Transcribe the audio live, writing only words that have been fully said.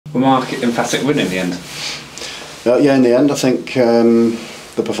Mark, emphatic win in the end. Yeah, in the end, I think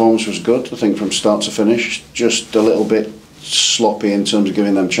the performance was good. I think from start to finish, just a little bit sloppy in terms of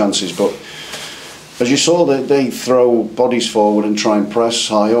giving them chances. But as you saw, they throw bodies forward and try and press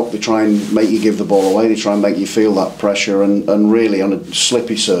high up. They try and make you give the ball away. They try and make you feel that pressure. And really, on a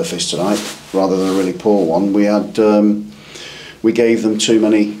slippy surface tonight, rather than a really poor one, we gave them too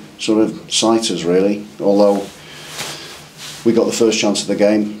many sort of sighters, really. Although we got the first chance of the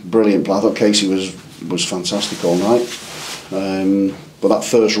game, brilliant play. I thought Casey was fantastic all night. But that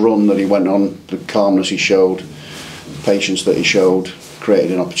first run that he went on, the calmness he showed, the patience that he showed,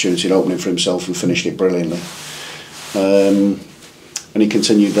 created an opportunity and opening for himself and finished it brilliantly. And he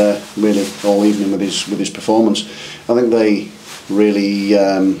continued there really all evening with his performance. I think they really,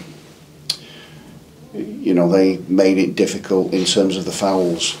 they made it difficult in terms of the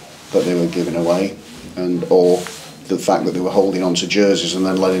fouls that they were giving away, or the fact that they were holding on to jerseys and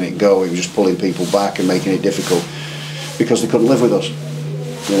then letting it go. He was just pulling people back and making it difficult because they couldn't live with us,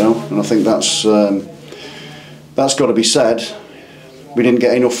 And I think that's got to be said. We didn't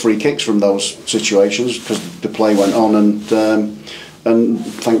get enough free kicks from those situations because the play went on, and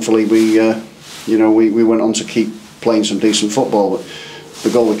thankfully we went on to keep playing some decent football. But the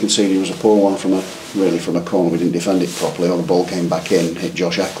goal we conceded was a poor one from a corner. We didn't defend it properly, or the ball came back in, hit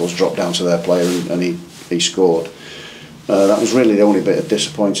Josh Eccles, dropped down to their player, and he scored. That was really the only bit of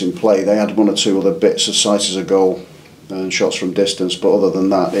disappointing play. They had one or two other bits of sights of goal and shots from distance, but other than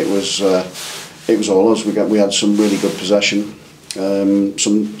that, it was all us. We had some really good possession,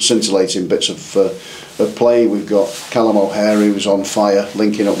 some scintillating bits of play. We've got Callum O'Hare, who was on fire,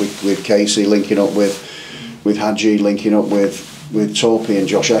 linking up with Casey, linking up with Hadji, linking up with Torpy and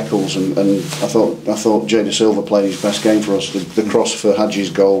Josh Eccles, and I thought Jay De Silva played his best game for us. The cross for Hadji's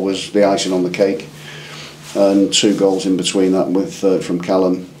goal was the icing on the cake, and 2 goals in between that from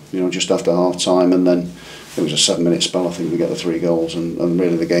Callum, just after half time, and then it was a 7-minute spell. I think we get the 3 goals, and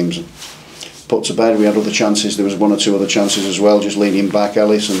really the game's put to bed. We had other chances. There was 1 or 2 other chances as well, just leaning back,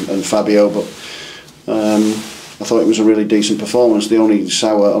 Ellis and Fabio, but I thought it was a really decent performance. The only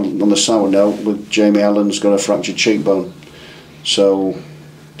on the sour note, with Jamie Allen's got a fractured cheekbone, so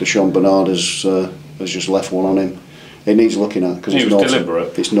Deshaun Bernard has just left one on him. It needs looking at because it's naughty.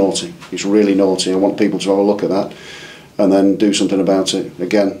 Deliberate. It's naughty. It's really naughty. I want people to have a look at that and then do something about it.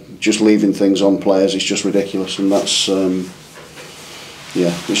 Again, just leaving things on players, it's just ridiculous, and that's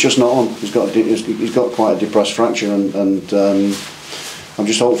it's just not on. He's got quite a depressed fracture, and I'm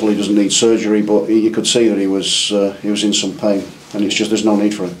just hopeful he doesn't need surgery. But you could see that he was in some pain, and it's just there's no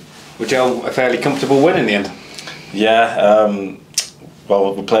need for it. Well, Joel, a fairly comfortable win in the end. Yeah.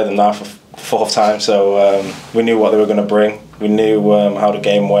 Well, we played them now for 4th time, so we knew what they were going to bring. We knew how the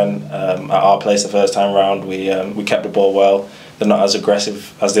game went at our place the first time round. We kept the ball well. They're not as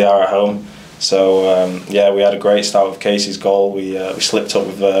aggressive as they are at home. So we had a great start with Casey's goal. We slipped up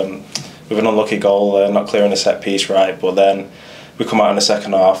with an unlucky goal, not clearing the set piece right. But then we come out in the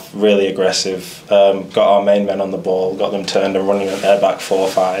second half really aggressive. Got our main men on the ball, got them turned and running at their back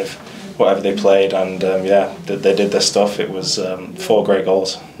 4-5. Whatever they played, and they did their stuff. It was 4 great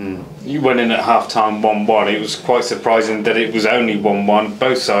goals. You went in at half time 1-1. It was quite surprising that it was only 1-1.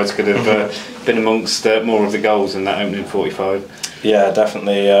 Both sides could have been amongst more of the goals in that opening 45. Yeah,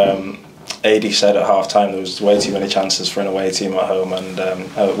 definitely. AD said at half time there was way too many chances for an away team at home,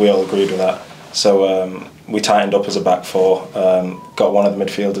 and we all agreed with that. So we tightened up as a back 4, got one of the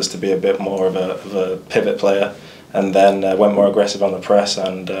midfielders to be a bit more of a pivot player, and then went more aggressive on the press,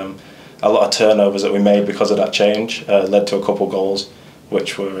 and a lot of turnovers that we made because of that change led to a couple goals,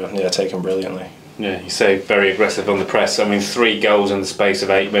 which were taken brilliantly. Yeah, you say very aggressive on the press. I mean, 3 goals in the space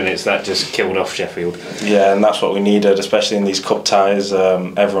of 8 minutes, that just killed off Sheffield. Yeah, and that's what we needed, especially in these cup ties.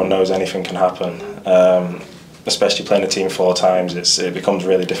 Everyone knows anything can happen, especially playing a team 4 times. It becomes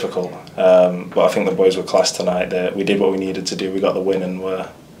really difficult. But I think the boys were class tonight. We did what we needed to do. We got the win, and we're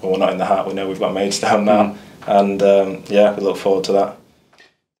not in the hat. We know we've got Maidstone now, and we look forward to that.